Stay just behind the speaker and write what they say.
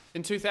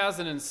In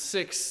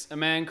 2006, a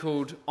man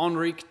called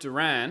Enrique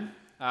Duran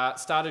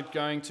started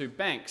going to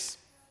banks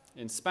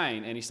in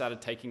Spain, and he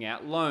started taking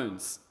out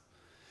loans.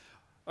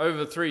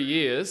 Over 3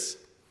 years,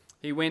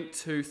 he went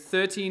to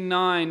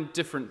 39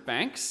 different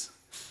banks,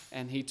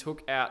 and he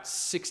took out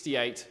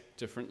 68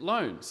 different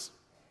loans.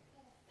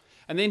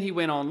 And then he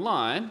went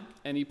online,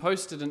 and he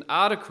posted an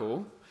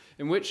article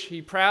in which he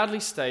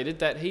proudly stated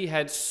that he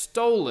had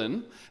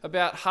stolen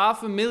about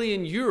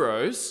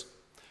 €500,000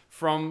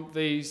 from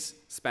these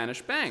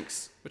Spanish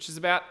banks, which is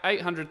about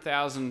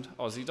 800,000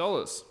 Aussie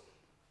dollars.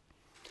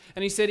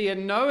 And he said he had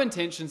no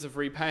intentions of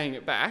repaying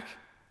it back.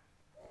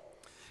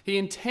 He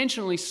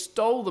intentionally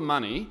stole the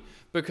money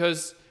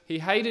because he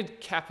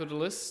hated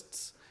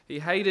capitalists, he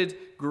hated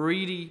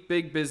greedy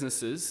big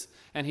businesses,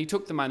 and he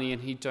took the money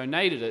and he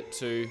donated it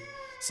to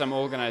some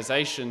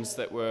organisations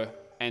that were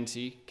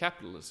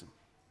anti-capitalism.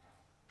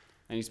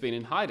 And he's been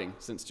in hiding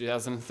since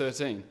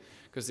 2013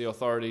 because the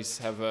authorities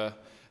have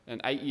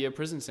an 8-year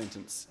prison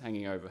sentence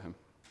hanging over him.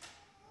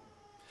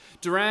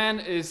 Duran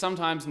is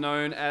sometimes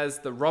known as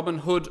the Robin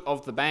Hood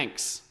of the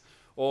banks,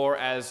 or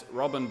as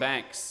Robin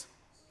Banks.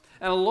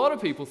 And a lot of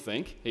people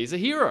think he's a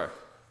hero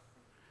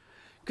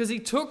because he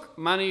took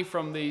money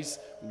from these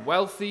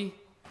wealthy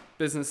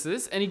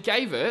businesses and he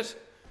gave it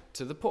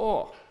to the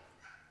poor.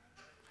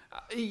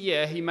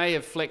 Yeah, he may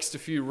have flexed a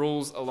few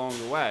rules along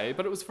the way,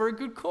 but it was for a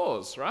good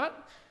cause, right?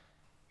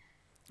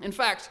 In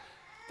fact,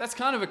 that's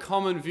kind of a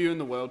common view in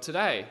the world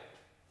today,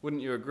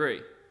 wouldn't you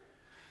agree?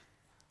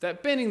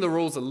 That bending the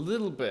rules a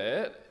little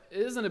bit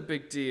isn't a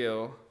big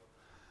deal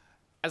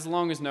as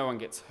long as no one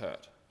gets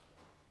hurt.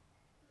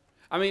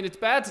 I mean, it's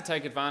bad to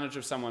take advantage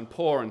of someone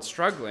poor and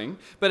struggling,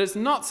 but it's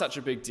not such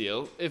a big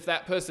deal if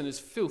that person is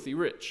filthy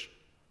rich.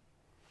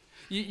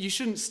 You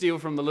shouldn't steal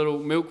from the little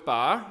milk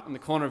bar in the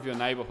corner of your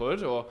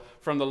neighbourhood or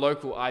from the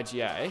local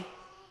IGA.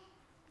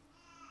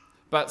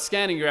 But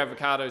scanning your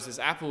avocados as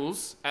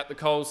apples at the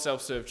Coles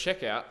self-serve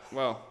checkout,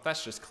 well,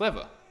 that's just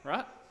clever,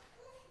 right?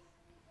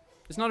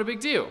 It's not a big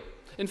deal.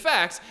 In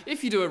fact,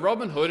 if you do a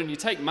Robin Hood and you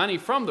take money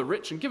from the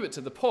rich and give it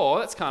to the poor,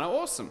 that's kind of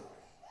awesome.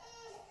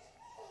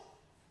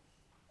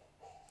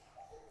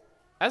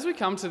 As we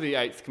come to the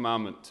 8th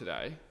commandment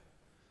today,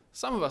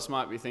 some of us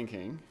might be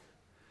thinking,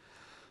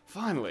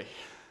 finally,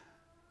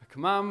 a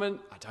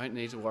commandment I don't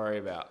need to worry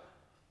about.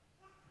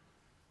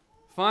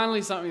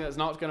 Finally, something that's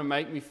not going to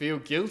make me feel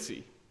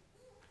guilty.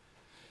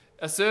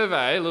 A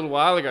survey a little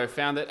while ago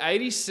found that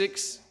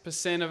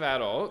 86% of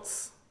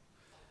adults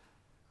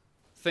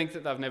think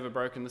that they've never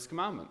broken this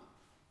commandment.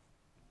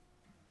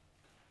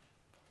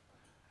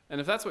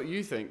 And if that's what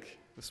you think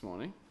this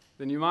morning,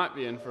 then you might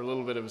be in for a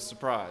little bit of a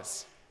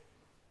surprise.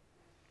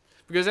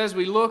 Because as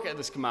we look at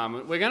this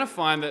commandment, we're going to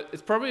find that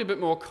it's probably a bit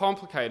more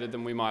complicated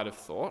than we might have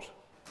thought.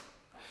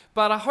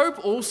 But I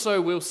hope also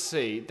we'll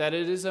see that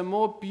it is a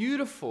more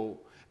beautiful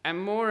and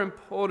more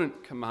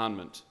important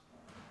commandment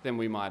than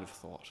we might have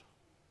thought.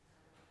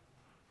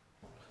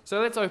 So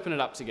let's open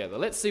it up together.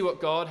 Let's see what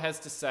God has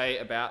to say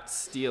about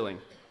stealing.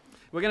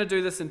 We're going to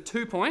do this in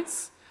 2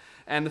 points,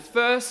 and the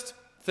first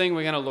thing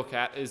we're going to look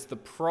at is the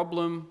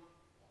problem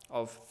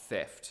of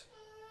theft.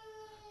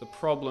 The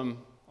problem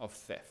of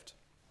theft.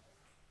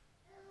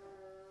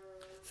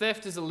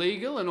 Theft is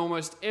illegal in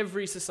almost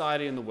every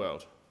society in the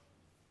world.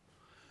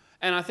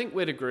 And I think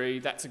we'd agree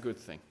that's a good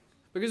thing,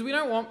 because we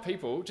don't want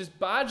people just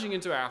barging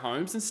into our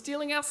homes and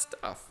stealing our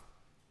stuff.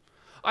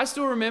 I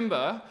still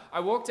remember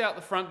I walked out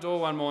the front door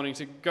one morning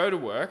to go to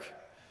work,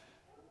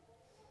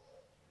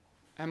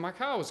 and my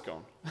car was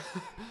gone.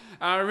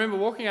 I remember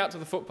walking out to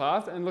the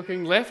footpath and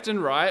looking left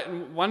and right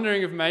and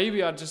wondering if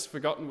maybe I'd just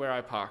forgotten where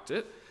I parked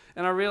it.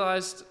 And I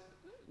realised,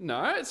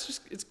 no,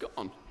 it's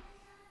gone.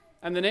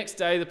 And the next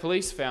day the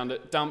police found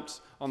it dumped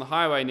on the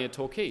highway near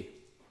Torquay.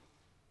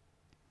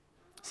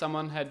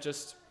 Someone had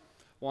just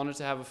wanted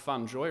to have a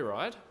fun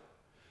joyride,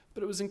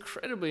 but it was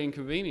incredibly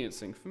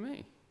inconveniencing for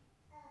me.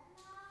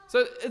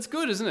 So it's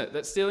good, isn't it,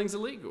 that stealing's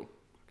illegal?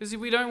 Because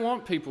we don't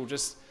want people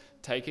just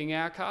taking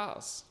our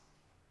cars.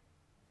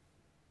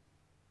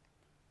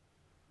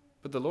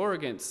 But the law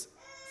against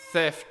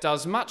theft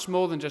does much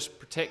more than just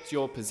protect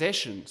your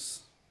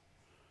possessions.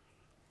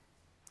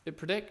 It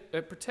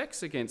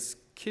protects against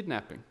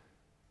kidnapping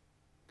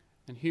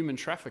and human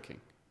trafficking.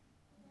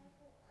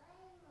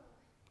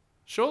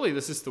 Surely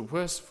this is the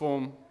worst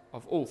form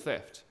of all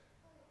theft.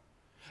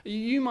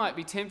 You might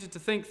be tempted to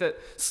think that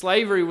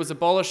slavery was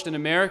abolished in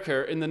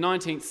America in the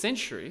 19th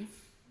century,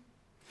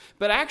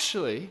 but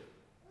actually,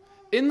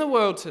 in the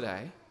world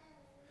today,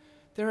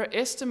 there are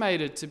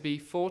estimated to be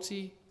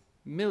 40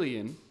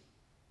 million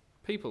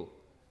people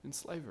in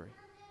slavery.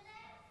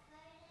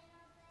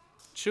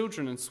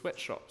 Children in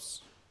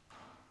sweatshops,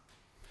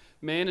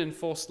 men in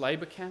forced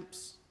labour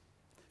camps,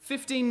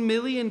 15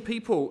 million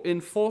people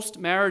in forced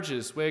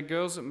marriages where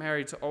girls are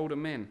married to older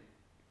men,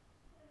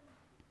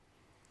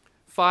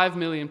 5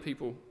 million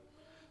people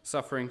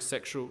suffering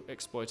sexual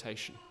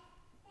exploitation.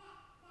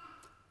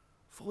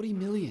 40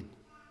 million.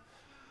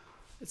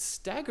 It's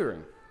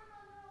staggering.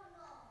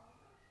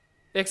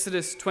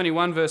 Exodus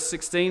 21 verse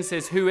 16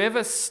 says,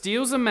 "Whoever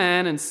steals a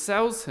man and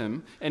sells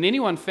him, and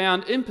anyone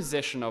found in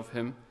possession of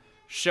him,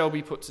 shall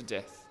be put to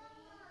death."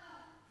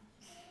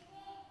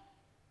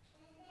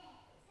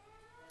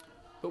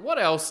 But what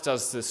else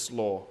does this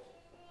law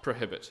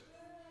prohibit?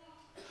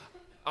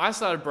 I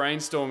started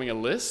brainstorming a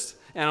list,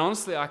 and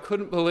honestly, I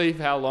couldn't believe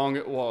how long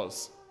it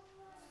was.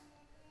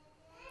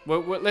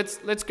 Well,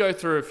 let's go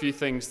through a few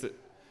things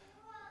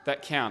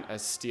that count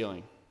as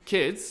stealing.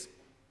 Kids,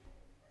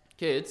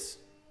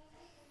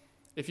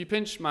 if you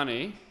pinch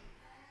money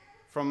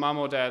from mum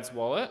or dad's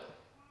wallet,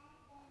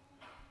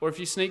 or if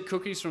you sneak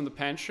cookies from the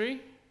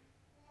pantry,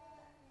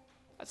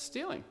 that's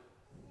stealing.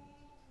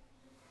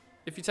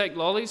 If you take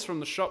lollies from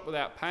the shop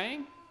without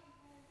paying,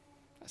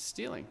 that's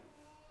stealing.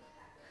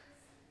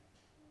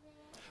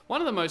 One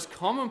of the most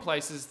common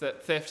places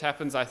that theft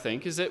happens, I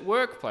think, is at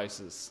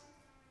workplaces.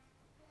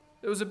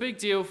 It was a big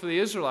deal for the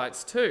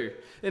Israelites too.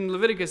 In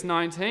Leviticus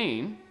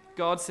 19,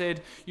 God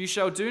said, "You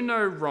shall do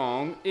no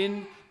wrong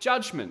in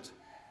judgment,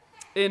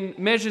 in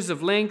measures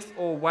of length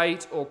or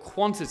weight or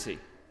quantity."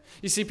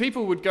 You see,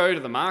 people would go to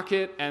the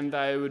market and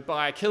they would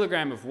buy a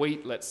kilogram of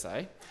wheat, let's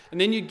say,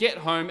 and then you'd get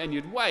home and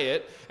you'd weigh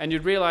it and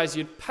you'd realize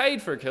you'd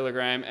paid for a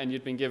kilogram and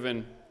you'd been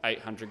given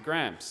 800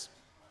 grams.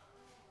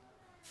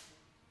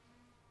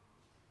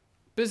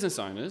 Business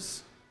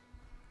owners,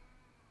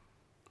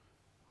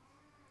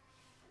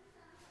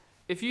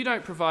 if you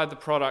don't provide the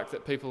product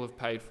that people have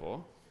paid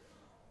for,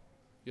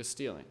 you're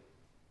stealing.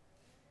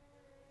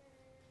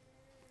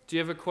 Do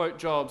you ever quote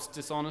jobs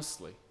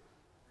dishonestly?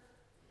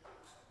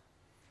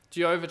 Do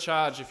you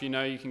overcharge if you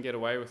know you can get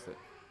away with it?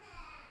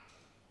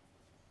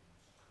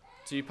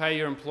 Do you pay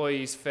your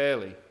employees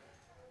fairly?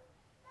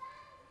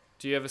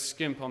 Do you ever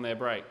skimp on their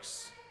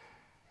breaks?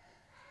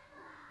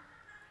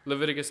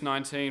 Leviticus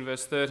 19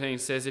 verse 13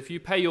 says, "If you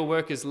pay your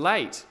workers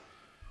late,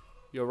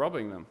 you're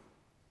robbing them."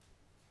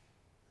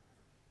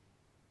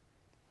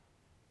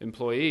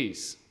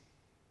 Employees,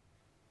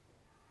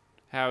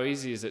 how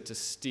easy is it to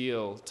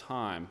steal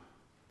time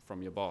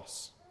from your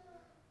boss?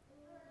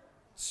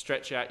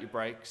 Stretch out your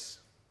breaks,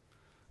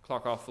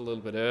 clock off a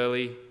little bit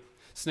early,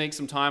 sneak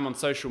some time on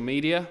social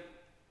media.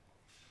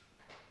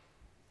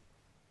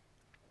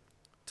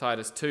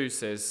 Titus 2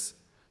 says,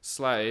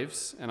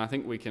 "Slaves," and I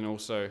think we can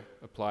also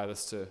apply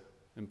this to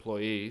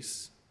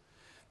employees,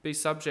 "be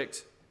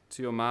subject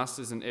to your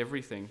masters in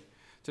everything,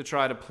 to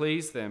try to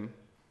please them,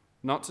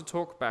 not to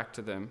talk back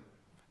to them,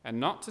 and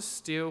not to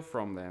steal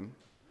from them,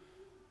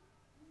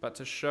 but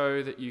to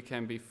show that you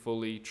can be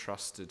fully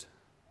trusted."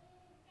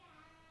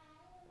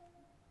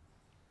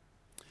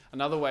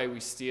 Another way we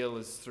steal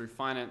is through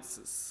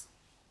finances.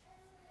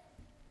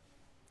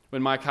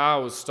 When my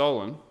car was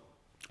stolen,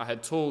 I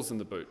had tools in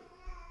the boot.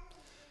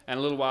 And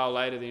a little while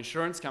later, the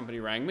insurance company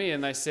rang me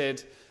and they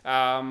said,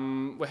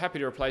 "We're happy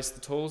to replace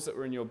the tools that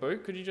were in your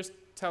boot. Could you just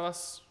tell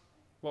us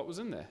what was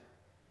in there?"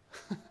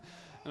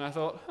 And I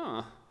thought,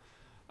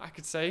 I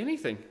could say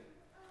anything.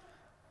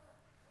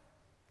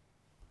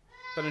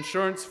 But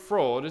insurance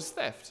fraud is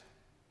theft.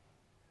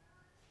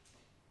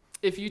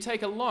 If you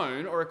take a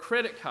loan or a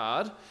credit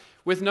card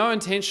with no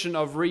intention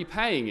of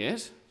repaying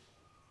it,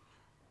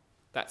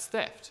 that's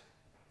theft.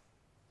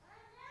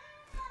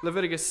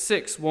 Leviticus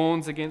 6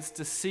 warns against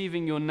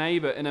deceiving your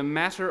neighbor in a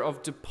matter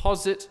of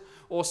deposit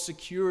or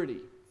security.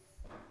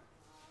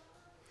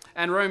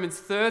 And Romans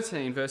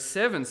 13 verse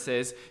 7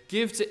 says,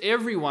 "Give to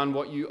everyone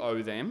what you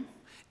owe them.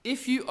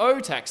 If you owe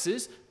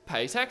taxes,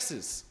 pay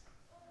taxes."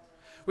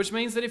 Which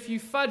means that if you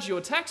fudge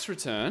your tax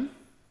return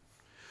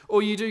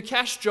or you do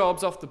cash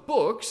jobs off the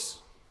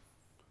books,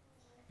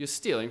 you're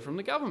stealing from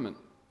the government.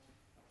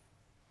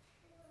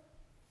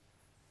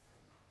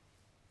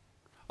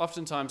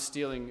 Oftentimes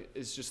stealing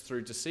is just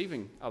through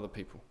deceiving other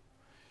people.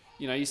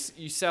 You know,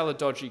 you sell a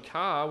dodgy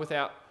car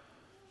without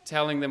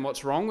telling them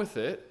what's wrong with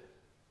it,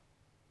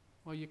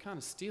 well, you're kind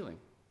of stealing.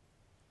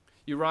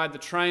 You ride the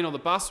train or the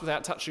bus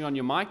without touching on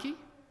your Mikey,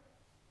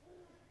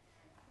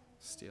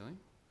 stealing.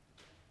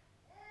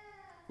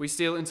 We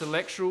steal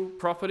intellectual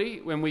property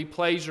when we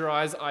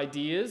plagiarize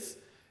ideas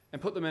and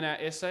put them in our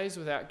essays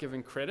without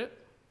giving credit.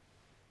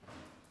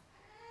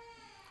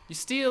 You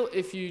steal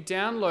if you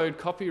download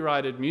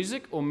copyrighted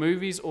music or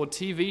movies or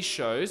TV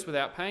shows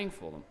without paying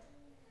for them.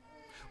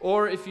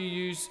 Or if you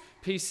use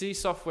PC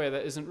software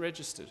that isn't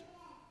registered.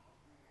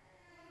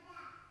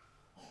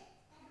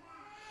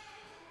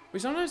 We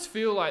sometimes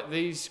feel like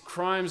these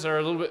crimes are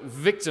a little bit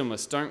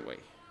victimless, don't we?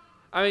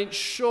 I mean,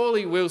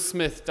 surely Will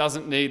Smith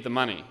doesn't need the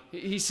money.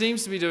 He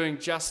seems to be doing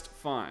just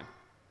fine.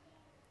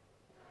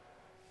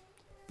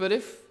 But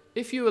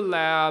if you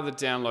allow the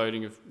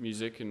downloading of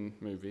music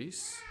and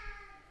movies,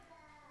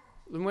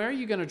 then where are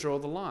you going to draw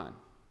the line?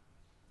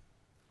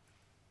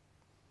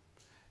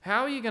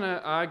 How are you going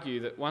to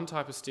argue that one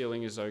type of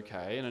stealing is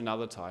okay and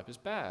another type is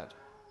bad?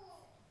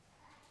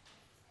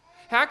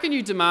 How can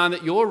you demand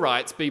that your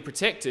rights be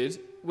protected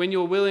when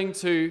you're willing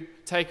to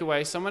take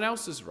away someone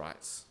else's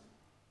rights?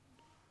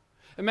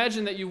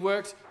 Imagine that you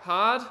worked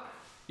hard,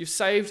 you've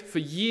saved for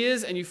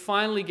years, and you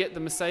finally get the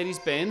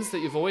Mercedes-Benz that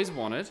you've always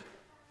wanted.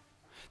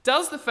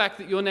 Does the fact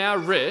that you're now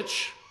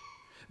rich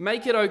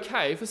make it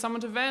okay for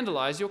someone to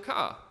vandalize your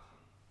car?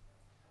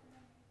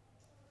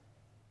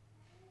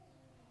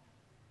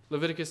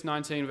 Leviticus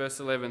 19 verse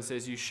 11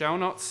 says, "You shall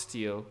not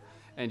steal,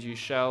 and you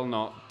shall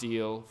not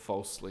deal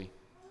falsely."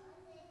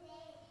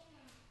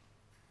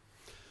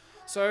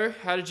 So,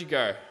 how did you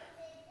go?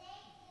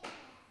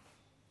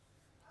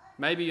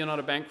 Maybe you're not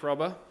a bank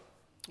robber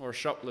or a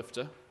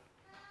shoplifter,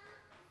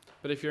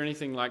 but if you're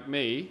anything like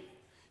me,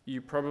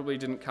 you probably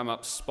didn't come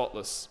up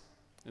spotless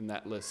in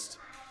that list.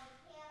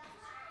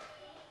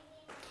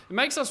 It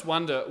makes us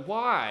wonder,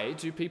 why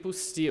do people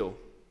steal?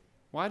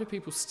 Why do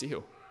people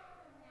steal?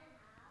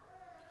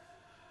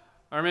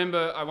 I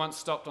remember I once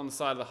stopped on the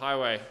side of the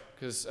highway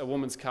because a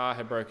woman's car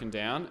had broken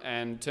down,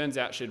 and turns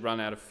out she'd run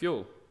out of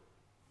fuel.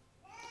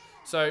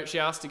 So she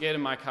asked to get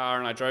in my car,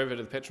 and I drove her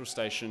to the petrol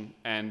station,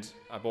 and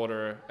I bought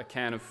her a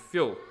can of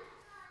fuel.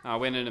 I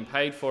went in and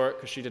paid for it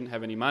because she didn't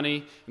have any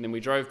money, and then we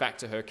drove back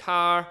to her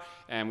car,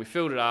 and we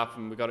filled it up,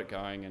 and we got it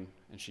going, and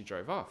she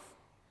drove off.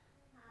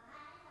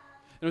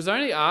 It was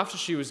only after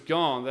she was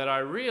gone that I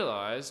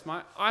realized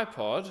my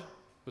iPod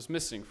was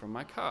missing from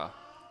my car.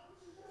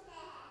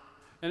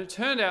 And it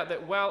turned out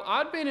that while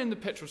I'd been in the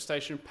petrol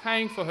station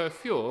paying for her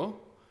fuel,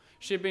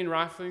 she'd been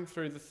rifling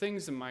through the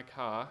things in my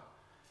car,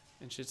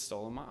 and she'd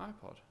stolen my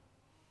iPod.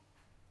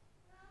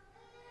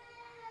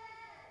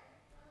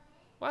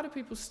 Why do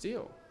people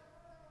steal?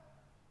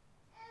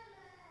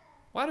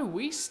 Why do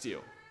we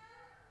steal?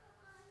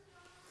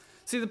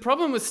 See, the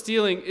problem with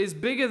stealing is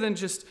bigger than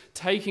just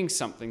taking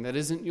something that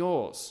isn't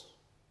yours.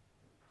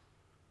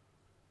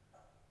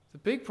 The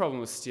big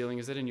problem with stealing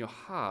is that in your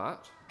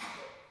heart,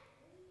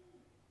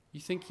 you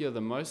think you're the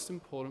most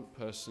important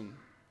person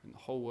in the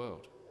whole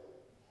world.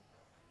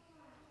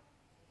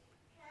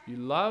 You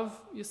love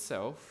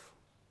yourself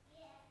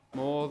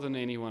more than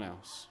anyone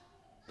else.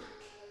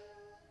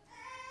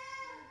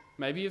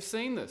 Maybe you've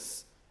seen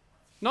this,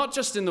 not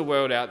just in the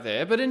world out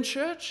there, but in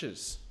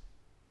churches,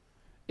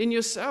 in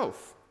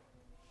yourself.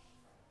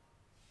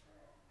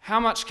 How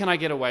much can I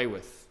get away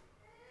with?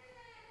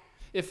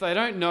 If they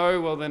don't know,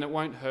 well, then it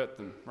won't hurt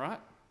them, right?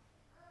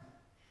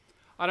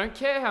 I don't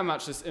care how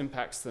much this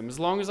impacts them, as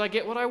long as I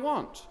get what I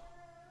want.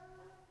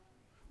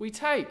 We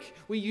take,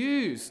 we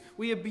use,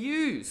 we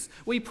abuse,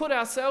 we put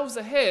ourselves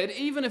ahead,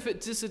 even if it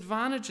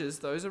disadvantages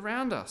those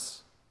around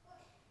us.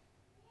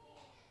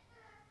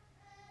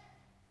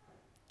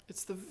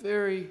 It's the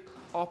very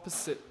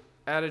opposite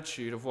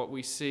attitude of what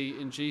we see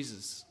in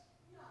Jesus,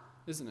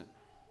 isn't it?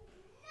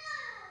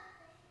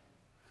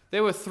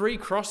 There were 3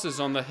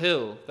 crosses on the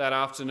hill that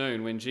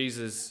afternoon when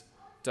Jesus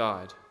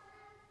died.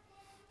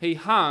 He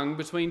hung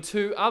between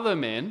 2 other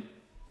men,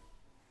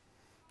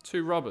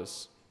 2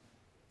 robbers.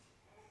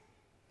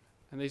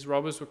 And these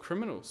robbers were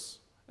criminals,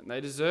 and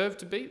they deserved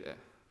to be there.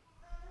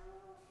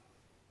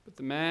 But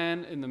the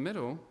man in the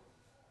middle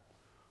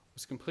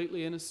was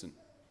completely innocent.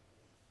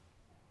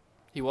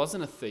 He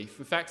wasn't a thief.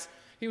 In fact,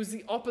 he was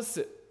the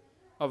opposite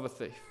of a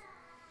thief.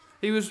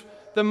 He was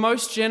the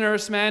most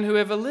generous man who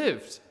ever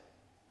lived.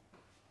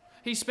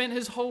 He spent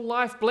his whole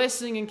life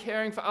blessing and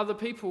caring for other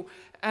people,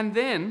 and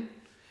then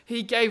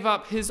he gave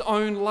up his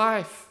own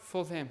life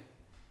for them.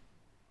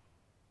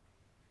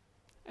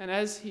 And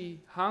as he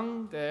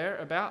hung there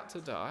about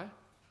to die,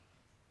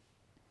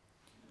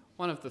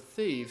 one of the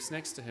thieves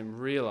next to him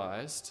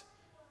realized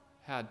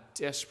how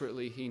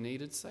desperately he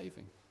needed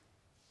saving.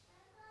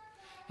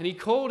 And he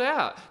called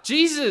out,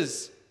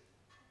 "Jesus,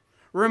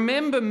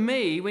 remember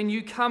me when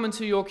you come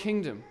into your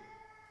kingdom."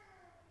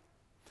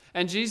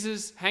 And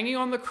Jesus, hanging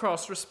on the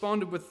cross,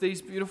 responded with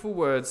these beautiful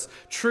words,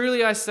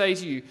 "Truly I say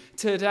to you,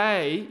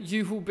 today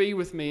you will be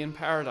with me in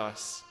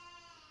paradise."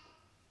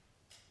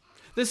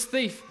 This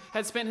thief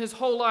had spent his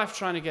whole life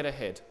trying to get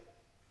ahead,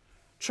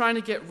 trying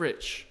to get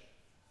rich.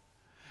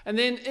 And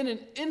then in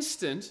an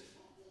instant,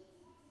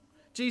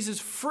 Jesus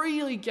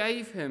freely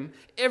gave him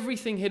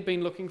everything he'd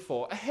been looking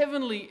for, a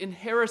heavenly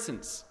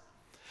inheritance,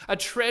 a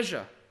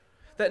treasure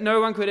that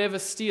no one could ever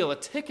steal, a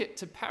ticket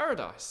to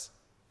paradise.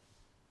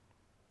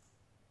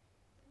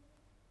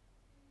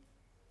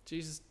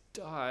 Jesus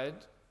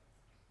died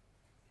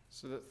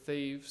so that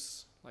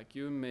thieves like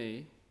you and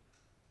me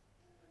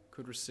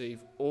could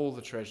receive all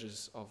the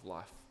treasures of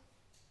life.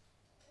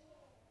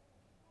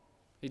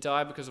 He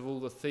died because of all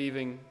the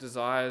thieving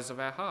desires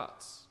of our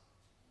hearts,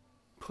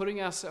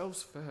 putting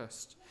ourselves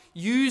first,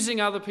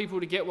 using other people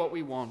to get what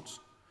we want,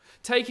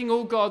 taking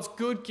all God's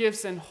good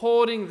gifts and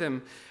hoarding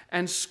them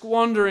and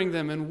squandering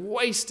them and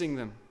wasting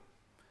them.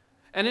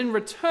 And in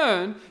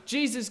return,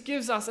 Jesus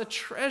gives us a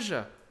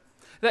treasure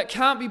that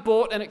can't be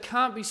bought and it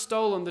can't be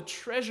stolen, the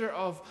treasure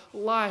of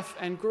life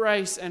and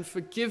grace and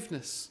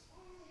forgiveness.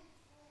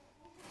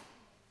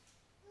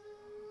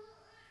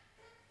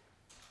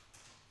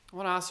 I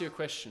want to ask you a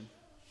question.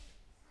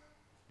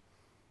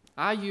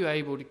 Are you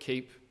able to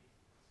keep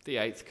the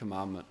 8th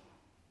commandment?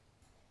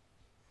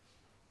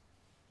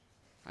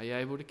 Are you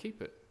able to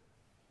keep it?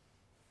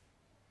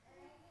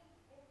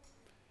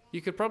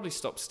 You could probably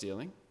stop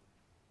stealing.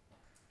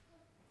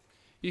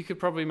 You could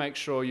probably make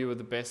sure you were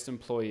the best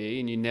employee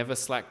and you never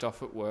slacked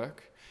off at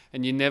work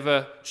and you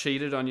never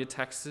cheated on your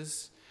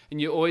taxes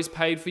and you always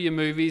paid for your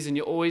movies and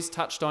you always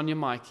touched on your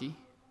Mikey.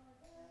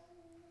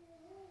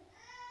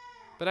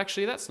 But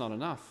actually, that's not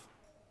enough.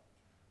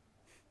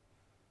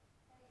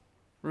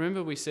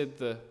 Remember we said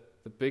the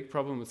big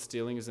problem with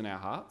stealing is in our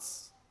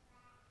hearts?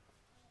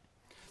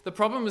 The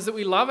problem is that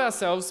we love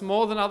ourselves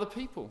more than other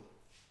people.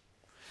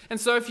 And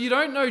so if you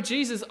don't know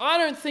Jesus, I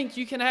don't think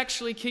you can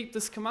actually keep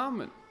this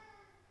commandment.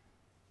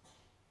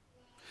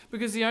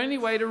 Because the only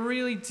way to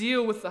really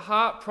deal with the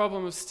heart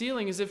problem of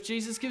stealing is if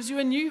Jesus gives you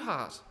a new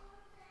heart.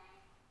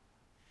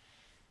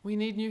 We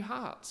need new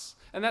hearts.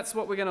 And that's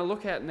what we're going to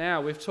look at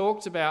now. We've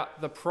talked about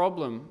the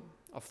problem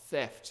of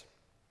theft.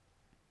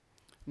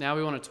 Now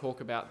we want to talk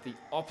about the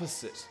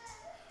opposite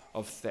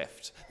of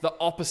theft. The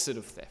opposite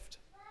of theft.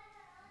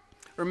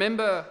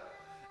 Remember,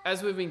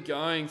 as we've been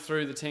going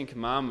through the Ten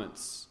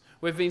Commandments,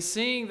 we've been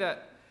seeing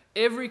that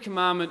every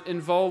commandment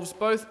involves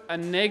both a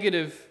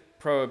negative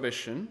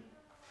prohibition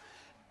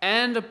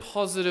and a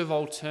positive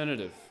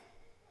alternative.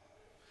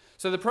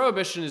 So the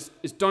prohibition is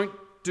don't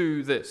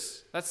do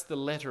this. That's the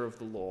letter of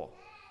the law.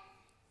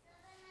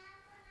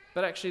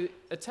 But actually,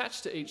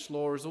 attached to each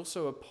law is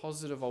also a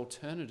positive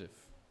alternative.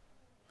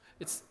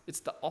 It's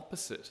the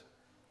opposite.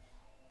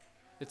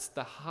 It's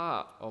the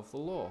heart of the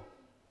law.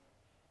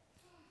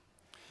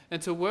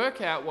 And to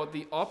work out what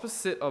the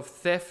opposite of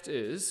theft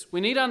is,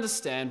 we need to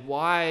understand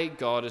why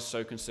God is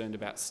so concerned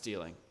about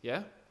stealing,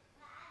 yeah?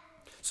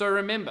 So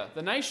remember,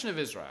 the nation of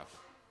Israel,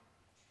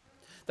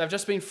 they've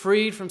just been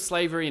freed from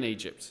slavery in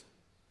Egypt.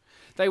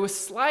 They were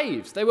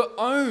slaves. They were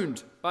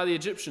owned by the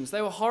Egyptians.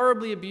 They were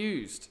horribly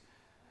abused.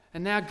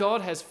 And now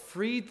God has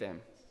freed them.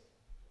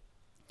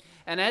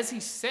 And as he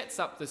sets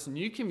up this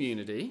new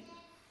community,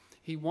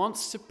 he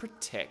wants to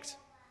protect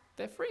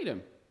their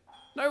freedom.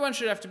 No one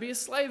should have to be a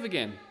slave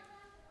again.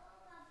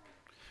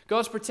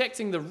 God's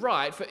protecting the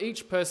right for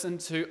each person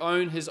to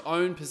own his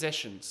own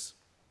possessions.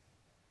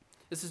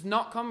 This is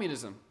not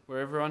communism, where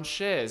everyone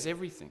shares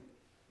everything.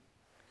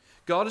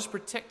 God is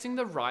protecting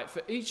the right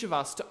for each of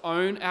us to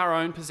own our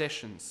own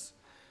possessions.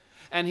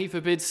 And he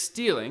forbids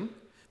stealing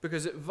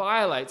because it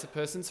violates a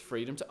person's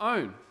freedom to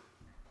own.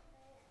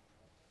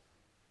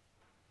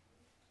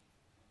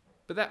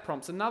 But that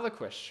prompts another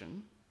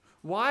question.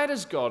 Why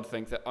does God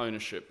think that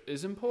ownership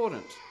is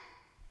important?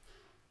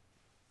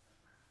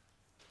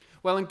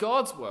 Well, in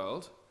God's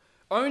world,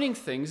 owning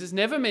things is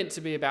never meant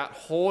to be about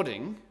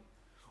hoarding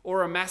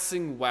or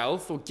amassing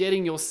wealth or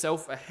getting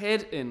yourself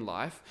ahead in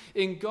life.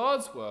 In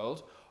God's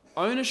world,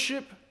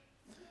 ownership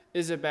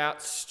is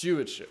about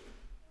stewardship.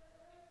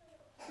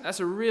 That's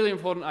a really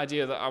important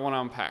idea that I want to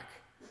unpack.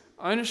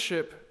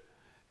 Ownership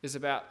is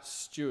about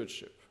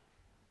stewardship.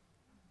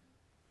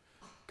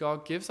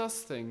 God gives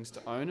us things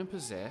to own and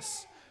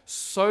possess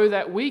so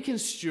that we can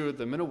steward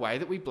them in a way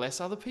that we bless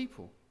other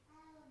people.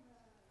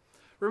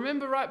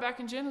 Remember right back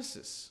in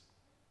Genesis,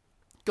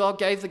 God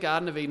gave the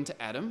Garden of Eden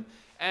to Adam,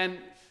 and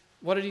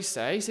what did he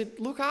say? He said,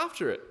 look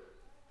after it.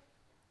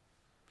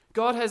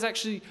 God has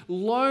actually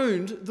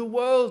loaned the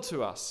world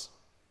to us.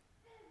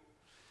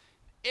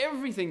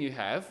 Everything you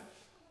have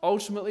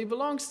ultimately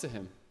belongs to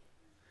him.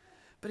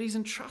 But he's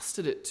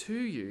entrusted it to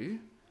you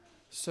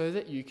so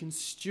that you can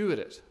steward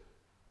it.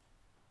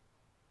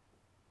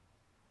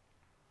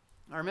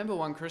 I remember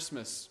one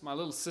Christmas, my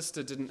little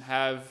sister didn't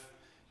have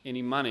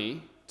any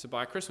money to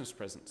buy Christmas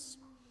presents.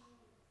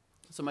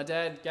 So my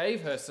dad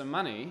gave her some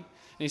money and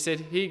he said,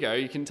 here you go,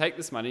 you can take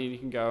this money and you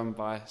can go and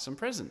buy some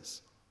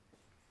presents.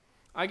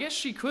 I guess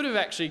she could have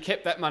actually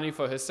kept that money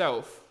for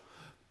herself,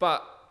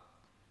 but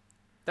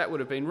that would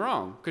have been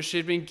wrong because she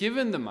had been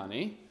given the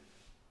money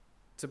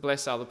to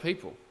bless other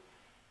people.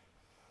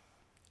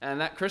 And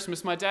that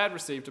Christmas, my dad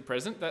received a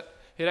present that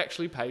he'd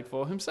actually paid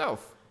for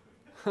himself.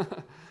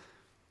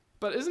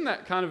 But isn't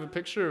that kind of a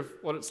picture of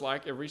what it's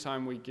like every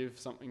time we give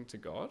something to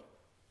God?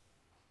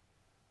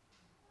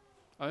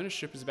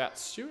 Ownership is about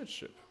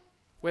stewardship.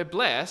 We're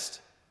blessed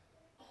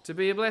to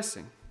be a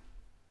blessing.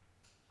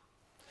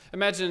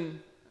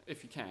 Imagine,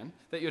 if you can,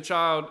 that your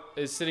child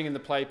is sitting in the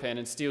playpen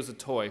and steals a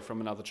toy from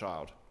another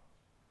child.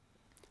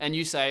 And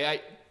you say,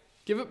 hey,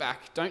 give it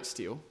back, don't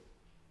steal.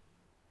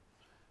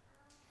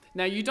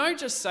 Now, you don't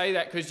just say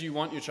that because you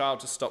want your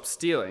child to stop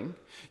stealing.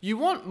 You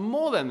want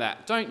more than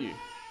that, don't you?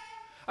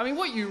 I mean,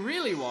 what you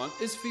really want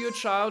is for your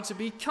child to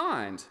be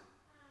kind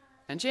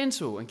and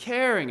gentle and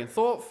caring and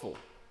thoughtful.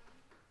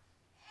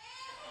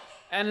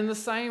 And in the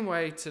same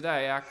way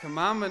today, our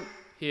commandment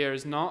here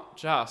is not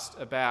just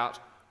about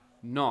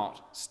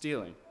not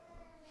stealing.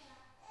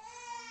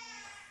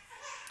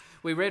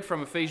 We read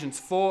from Ephesians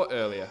 4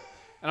 earlier,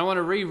 and I want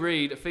to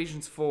reread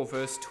Ephesians 4,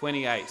 verse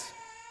 28.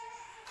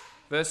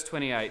 Verse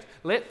 28,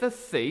 let the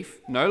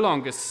thief no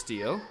longer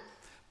steal,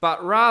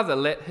 but rather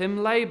let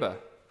him labor,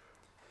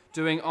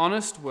 doing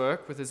honest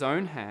work with his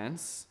own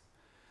hands,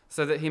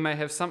 so that he may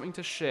have something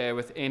to share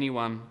with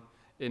anyone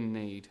in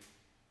need.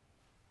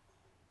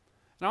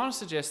 And I want to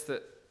suggest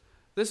that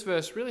this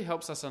verse really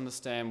helps us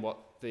understand what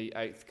the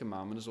eighth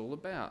commandment is all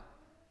about.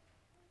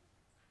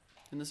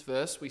 In this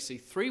verse, we see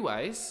 3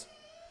 ways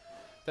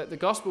that the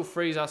gospel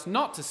frees us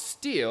not to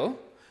steal,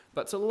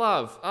 but to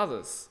love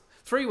others.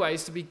 3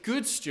 ways to be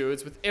good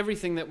stewards with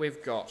everything that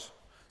we've got.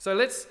 So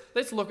let's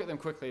look at them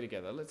quickly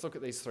together. Let's look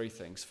at these 3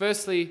 things.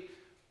 Firstly,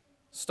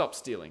 stop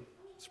stealing.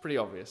 It's pretty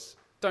obvious.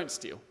 Don't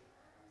steal.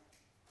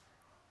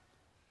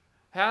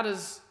 How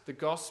does the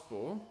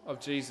gospel of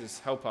Jesus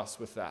help us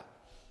with that?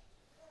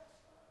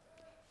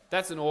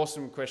 That's an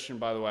awesome question,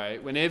 by the way.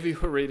 Whenever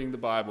you're reading the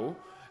Bible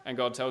and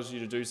God tells you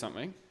to do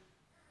something,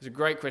 it's a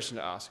great question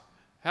to ask.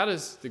 How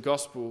does the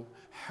gospel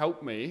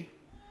help me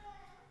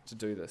to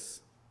do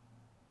this?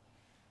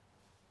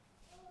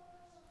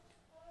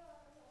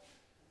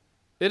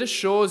 It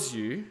assures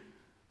you,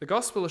 the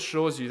gospel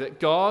assures you that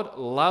God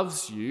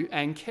loves you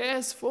and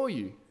cares for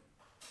you.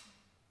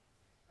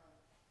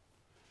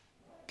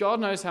 God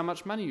knows how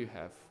much money you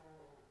have.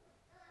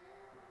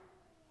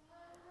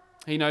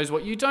 He knows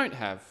what you don't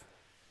have.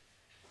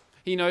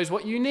 He knows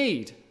what you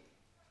need.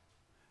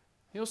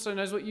 He also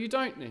knows what you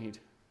don't need.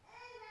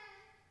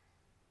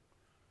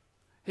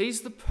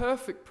 He's the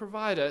perfect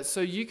provider,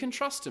 so you can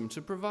trust him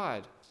to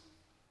provide.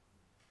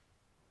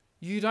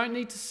 You don't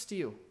need to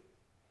steal.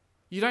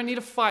 You don't need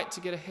a fight to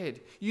get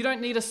ahead. You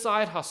don't need a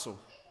side hustle.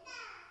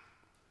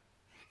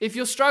 If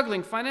you're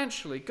struggling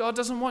financially, God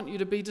doesn't want you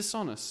to be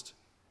dishonest.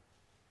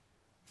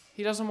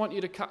 He doesn't want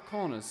you to cut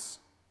corners.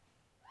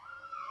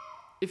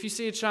 If you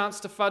see a chance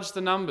to fudge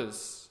the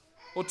numbers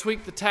or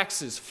tweak the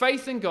taxes,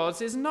 faith in God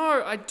says,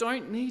 no, I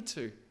don't need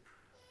to.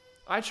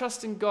 I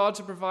trust in God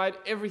to provide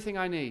everything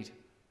I need.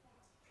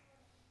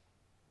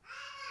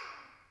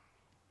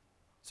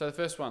 So the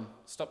first one,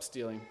 stop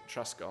stealing,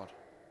 trust God.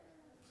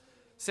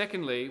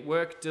 Secondly,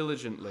 work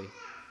diligently.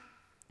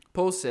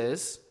 Paul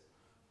says,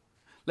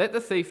 let the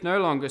thief no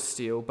longer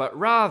steal, but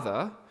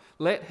rather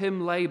let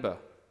him labor,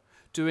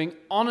 doing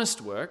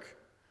honest work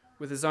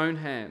with his own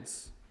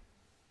hands.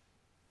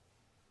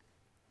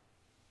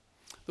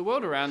 The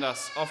world around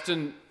us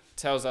often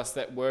tells us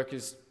that work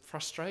is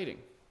frustrating.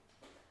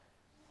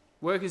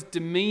 Work is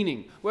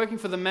demeaning. Working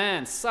for the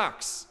man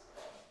sucks.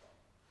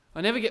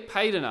 I never get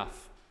paid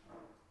enough.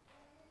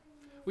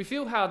 We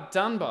feel hard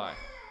done by.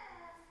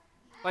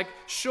 Like,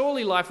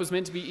 surely life was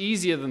meant to be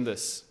easier than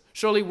this.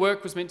 Surely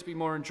work was meant to be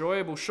more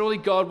enjoyable. Surely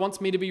God wants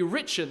me to be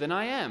richer than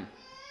I am.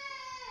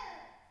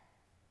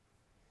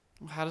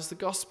 How does the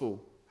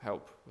gospel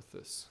help with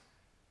this?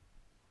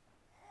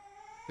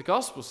 The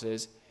gospel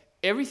says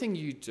everything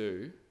you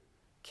do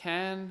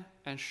can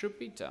and should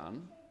be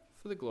done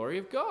for the glory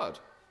of God.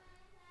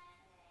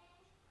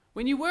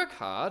 When you work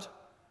hard,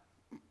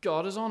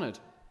 God is honored.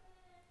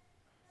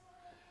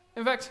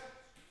 In fact,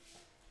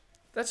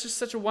 that's just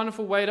such a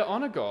wonderful way to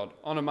honor God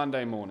on a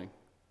Monday morning,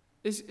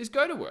 is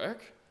go to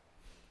work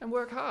and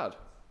work hard.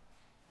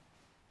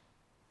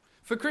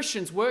 For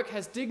Christians, work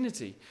has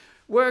dignity.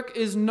 Work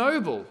is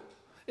noble.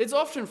 It's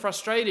often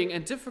frustrating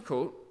and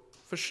difficult,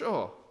 for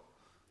sure.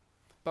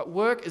 But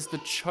work is the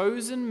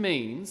chosen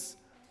means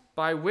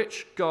by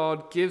which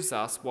God gives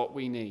us what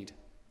we need.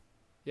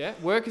 Yeah?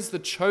 Work is the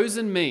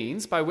chosen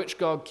means by which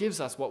God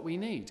gives us what we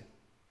need.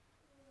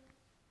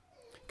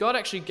 God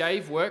actually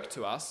gave work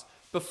to us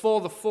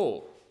before the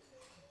fall,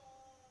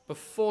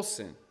 before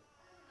sin.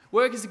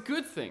 Work is a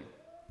good thing.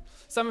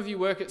 Some of you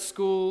work at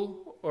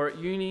school or at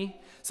uni.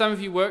 Some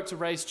of you work to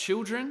raise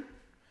children.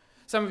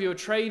 Some of you are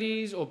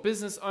tradies or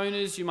business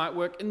owners. You might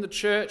work in the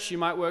church. You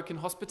might work in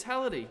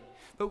hospitality.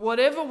 But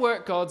whatever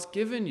work God's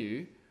given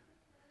you,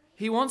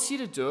 he wants you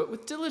to do it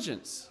with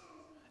diligence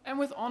and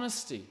with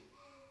honesty,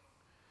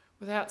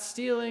 without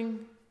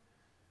stealing,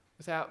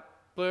 without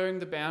blurring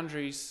the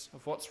boundaries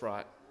of what's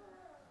right.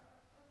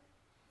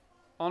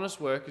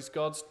 Honest work is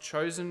God's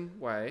chosen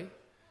way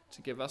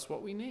to give us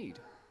what we need.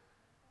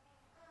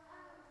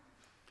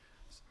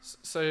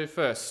 So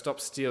first, stop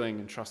stealing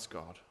and trust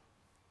God.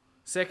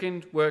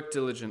 Second, work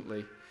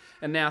diligently.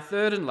 And now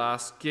third and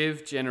last,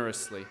 give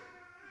generously.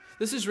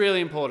 This is really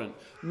important.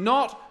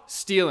 Not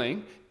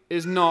stealing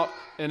is not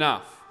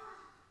enough.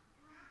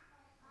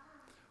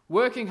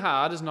 Working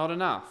hard is not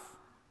enough.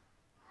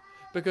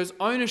 Because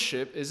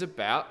ownership is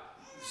about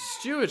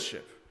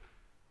stewardship.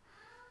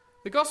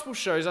 The gospel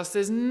shows us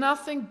there's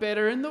nothing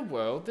better in the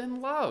world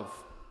than love.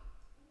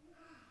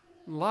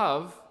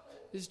 Love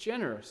is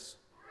generous.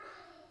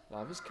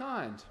 Love is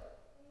kind.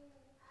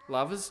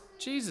 Love is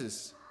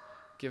Jesus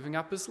giving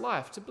up his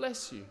life to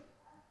bless you.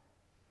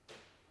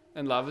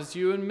 And love is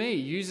you and me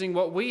using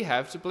what we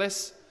have to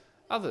bless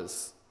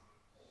others.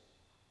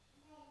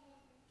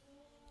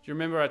 Do you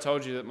remember I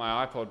told you that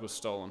my iPod was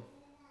stolen?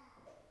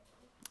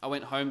 I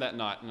went home that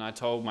night and I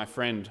told my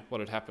friend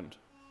what had happened.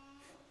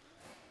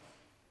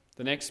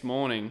 The next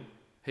morning,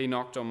 he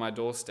knocked on my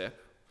doorstep,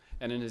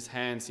 and in his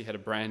hands he had a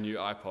brand new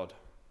iPod,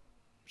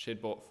 which he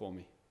had bought for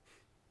me.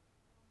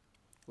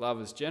 Love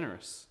is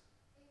generous.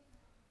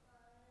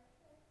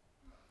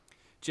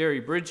 Jerry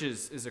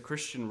Bridges is a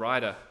Christian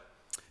writer.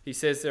 He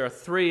says there are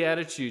 3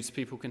 attitudes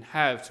people can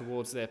have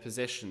towards their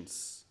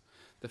possessions.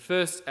 The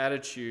first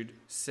attitude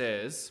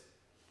says,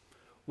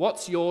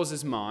 what's yours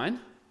is mine,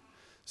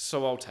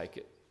 so I'll take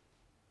it.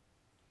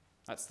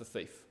 That's the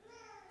thief.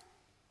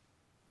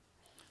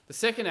 The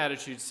second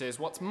attitude says,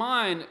 what's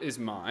mine is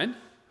mine,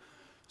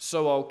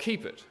 so I'll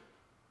keep it.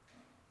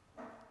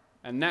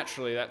 And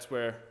naturally, that's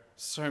where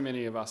so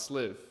many of us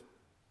live.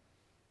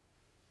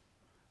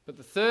 But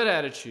the third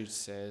attitude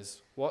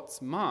says,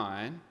 what's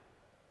mine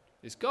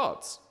is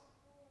God's,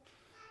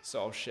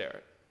 so I'll share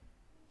it.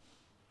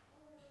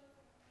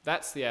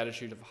 That's the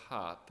attitude of a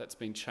heart that's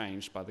been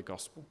changed by the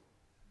gospel.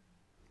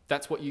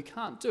 That's what you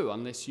can't do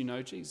unless you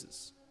know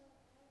Jesus.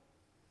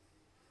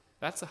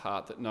 That's a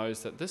heart that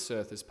knows that this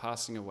earth is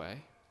passing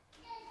away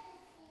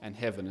and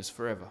heaven is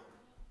forever.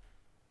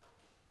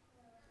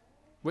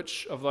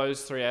 Which of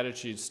those three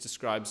attitudes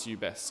describes you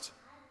best?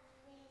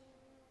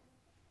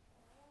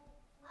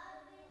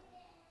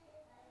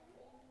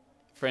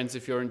 Friends,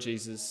 if you're in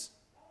Jesus,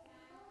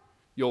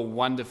 you're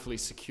wonderfully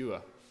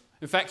secure.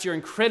 In fact, you're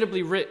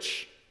incredibly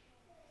rich.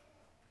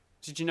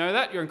 Did you know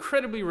that? You're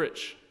incredibly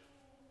rich.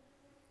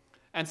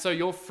 And so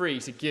you're free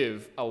to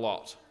give a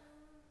lot.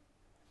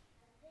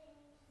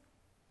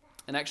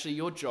 And actually,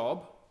 your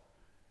job,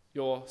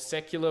 your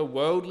secular,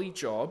 worldly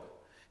job,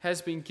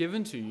 has been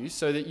given to you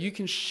so that you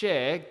can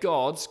share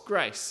God's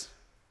grace.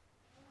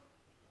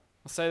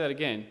 I'll say that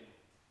again.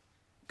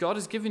 God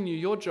has given you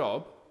your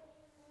job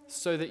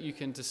so that you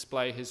can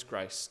display his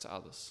grace to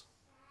others.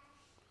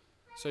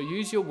 So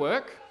use your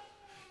work,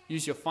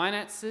 use your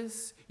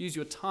finances, use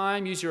your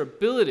time, use your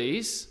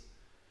abilities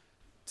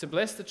to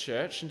bless the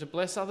church and to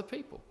bless other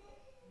people.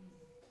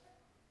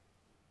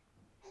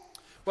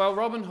 Well,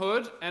 Robin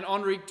Hood and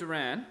Henrique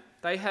Durand,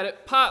 they had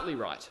it partly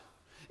right.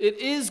 It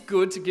is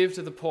good to give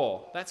to the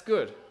poor. That's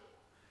good.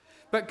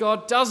 But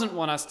God doesn't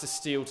want us to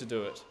steal to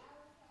do it.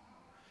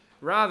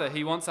 Rather,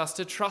 he wants us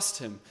to trust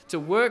him, to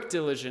work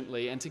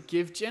diligently, and to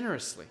give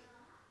generously.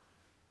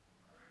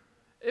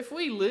 If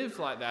we lived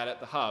like that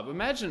at the Hub,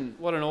 imagine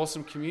what an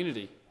awesome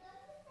community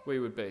we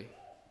would be.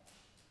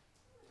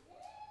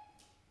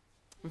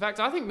 In fact,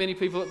 I think many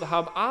people at the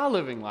Hub are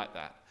living like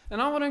that,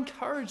 and I want to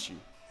encourage you.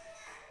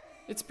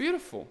 It's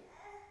beautiful.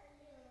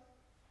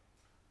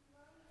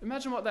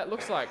 Imagine what that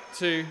looks like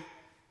to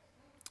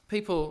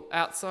people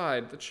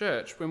outside the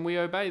church when we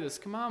obey this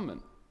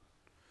commandment.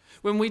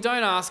 When we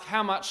don't ask,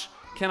 how much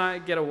can I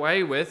get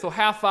away with, or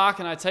how far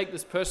can I take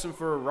this person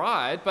for a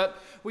ride, but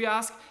we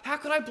ask, how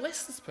could I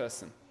bless this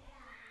person?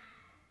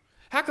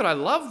 How could I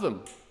love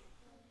them?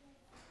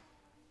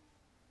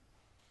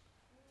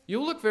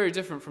 You'll look very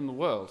different from the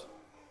world.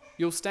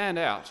 You'll stand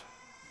out.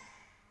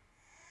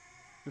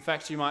 In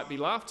fact, you might be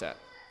laughed at.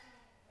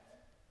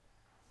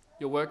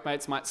 Your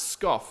workmates might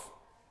scoff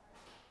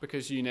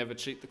because you never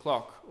cheat the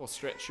clock or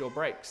stretch your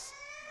breaks.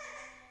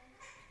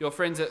 Your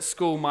friends at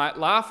school might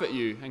laugh at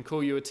you and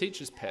call you a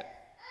teacher's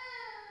pet.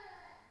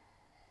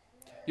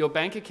 Your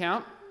bank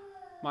account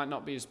might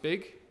not be as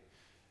big,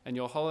 and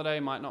your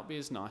holiday might not be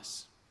as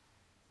nice.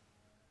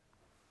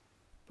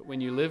 But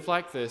when you live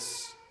like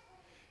this,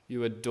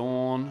 you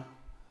adorn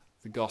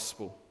the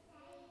gospel.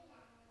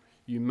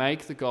 You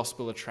make the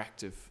gospel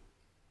attractive.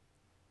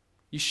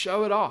 You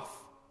show it off.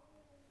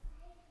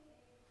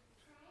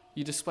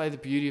 You display the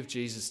beauty of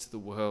Jesus to the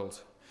world.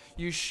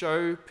 You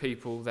show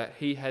people that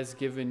he has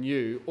given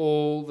you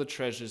all the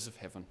treasures of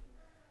heaven.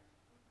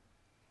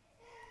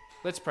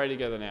 Let's pray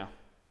together now.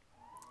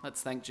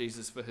 Let's thank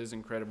Jesus for his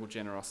incredible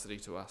generosity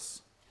to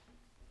us.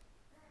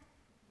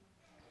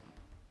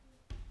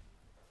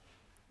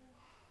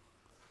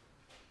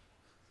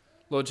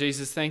 Lord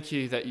Jesus, thank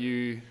you that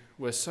you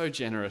were so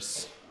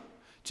generous.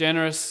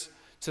 Generous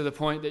to the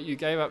point that you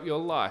gave up your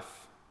life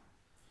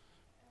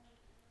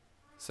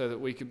so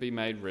that we could be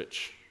made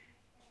rich.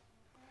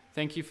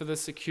 Thank you for the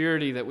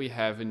security that we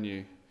have in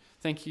you.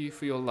 Thank you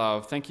for your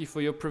love. Thank you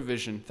for your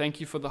provision. Thank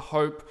you for the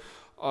hope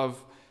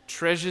of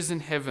treasures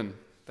in heaven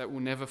that will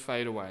never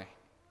fade away.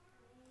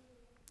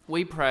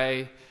 We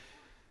pray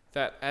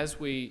that as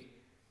we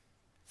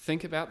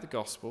think about the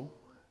gospel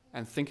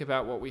and think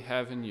about what we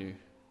have in you,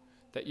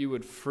 that you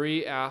would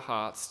free our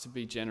hearts to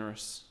be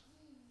generous.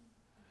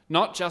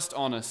 Not just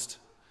honest,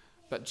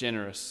 but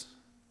generous.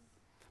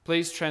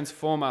 Please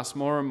transform us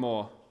more and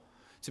more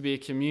to be a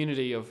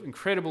community of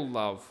incredible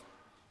love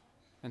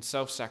and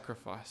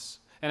self-sacrifice.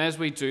 And as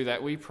we do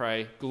that, we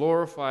pray,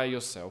 glorify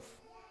yourself.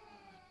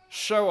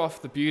 Show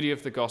off the beauty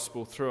of the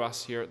gospel through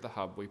us here at the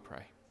Hub, we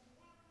pray.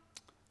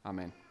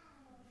 Amen.